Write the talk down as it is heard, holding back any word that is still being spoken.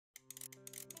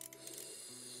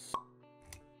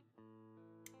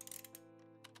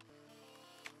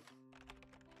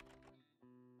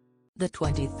The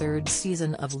 23rd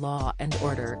season of Law &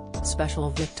 Order, Special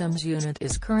Victims Unit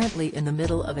is currently in the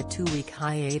middle of a 2-week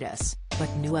hiatus, but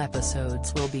new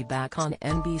episodes will be back on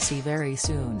NBC very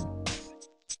soon.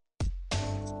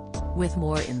 With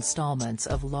more installments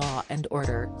of Law &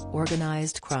 Order,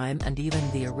 Organized Crime and even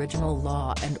the original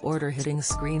Law & Order hitting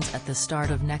screens at the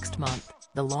start of next month,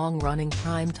 the long-running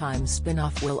primetime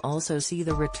spin-off will also see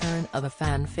the return of a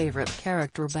fan-favorite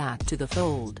character back to the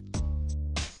fold.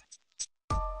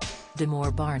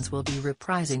 Demore Barnes will be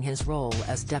reprising his role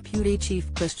as Deputy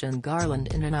Chief Christian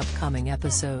Garland in an upcoming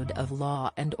episode of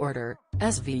Law & Order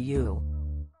SVU.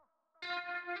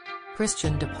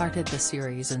 Christian departed the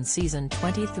series in Season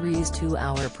 23's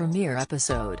 2-hour premiere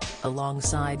episode,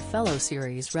 alongside fellow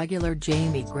series regular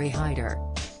Jamie Greyhider.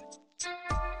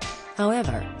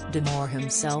 However, Demore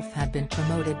himself had been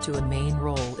promoted to a main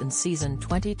role in Season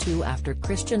 22 after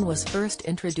Christian was first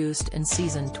introduced in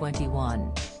Season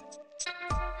 21.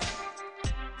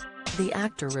 The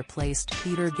actor replaced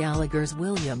Peter Gallagher's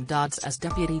William Dodds as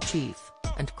Deputy Chief,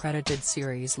 and credited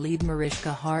series lead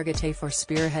Mariska Hargitay for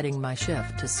spearheading my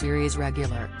shift to series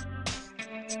regular.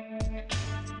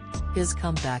 His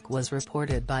comeback was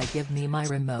reported by Give Me My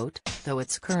Remote, though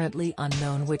it's currently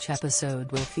unknown which episode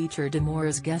will feature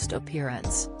Demore's guest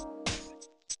appearance.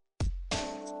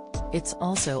 It's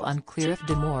also unclear if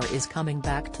Demore is coming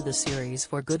back to the series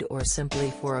for good or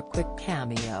simply for a quick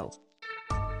cameo.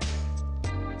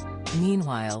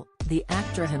 Meanwhile, the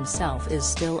actor himself is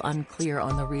still unclear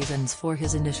on the reasons for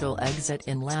his initial exit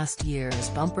in last year's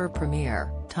bumper premiere,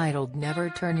 titled Never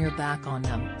Turn Your Back on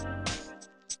Them.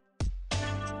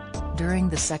 During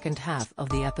the second half of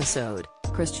the episode,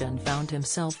 Christian found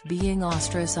himself being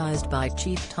ostracized by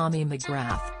Chief Tommy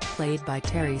McGrath, played by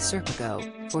Terry Serpico,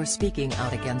 for speaking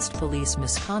out against police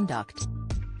misconduct.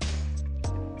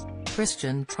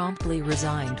 Christian promptly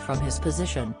resigned from his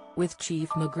position, with Chief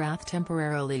McGrath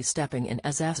temporarily stepping in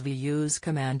as SVU's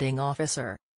commanding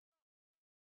officer.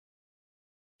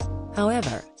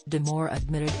 However, Demore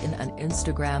admitted in an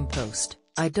Instagram post,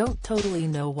 "I don't totally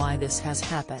know why this has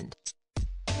happened."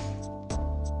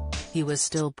 He was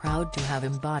still proud to have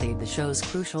embodied the show's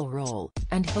crucial role,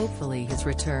 and hopefully his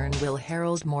return will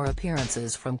herald more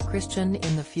appearances from Christian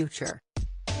in the future.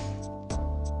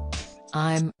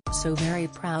 "I'm so very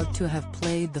proud to have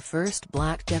played the first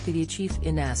black deputy chief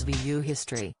in SVU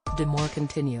history," Demore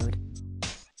continued.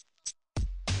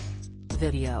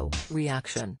 Video,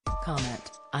 reaction,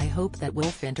 comment: I hope that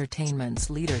Wolf Entertainment's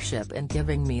leadership in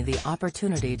giving me the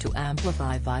opportunity to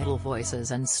amplify vital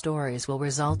voices and stories will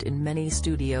result in many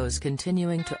studios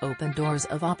continuing to open doors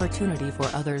of opportunity for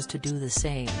others to do the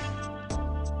same.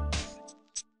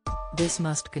 This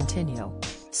must continue.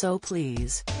 So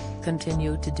please,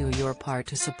 continue to do your part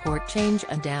to support change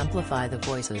and amplify the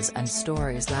voices and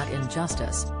stories that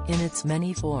injustice, in its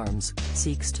many forms,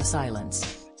 seeks to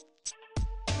silence.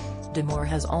 Demore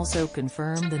has also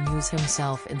confirmed the news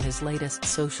himself in his latest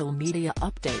social media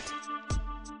update.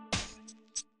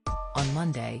 On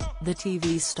Monday, the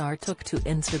TV star took to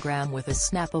Instagram with a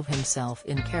snap of himself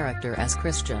in character as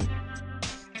Christian.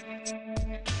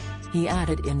 He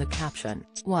added in the caption,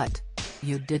 "What?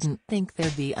 You didn't think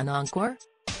there'd be an encore?"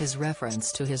 His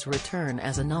reference to his return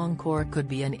as an encore could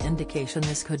be an indication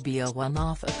this could be a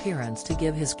one-off appearance to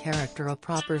give his character a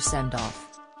proper send-off.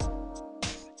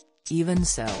 Even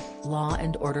so, Law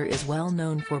 & Order is well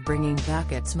known for bringing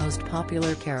back its most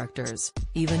popular characters,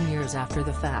 even years after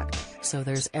the fact, so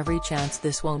there's every chance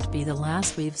this won't be the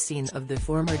last we've seen of the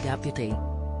former deputy.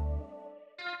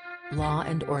 Law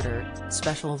 & Order,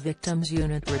 Special Victims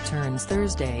Unit returns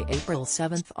Thursday, April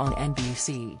 7th on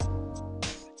NBC.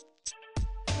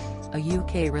 A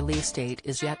UK release date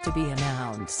is yet to be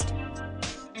announced.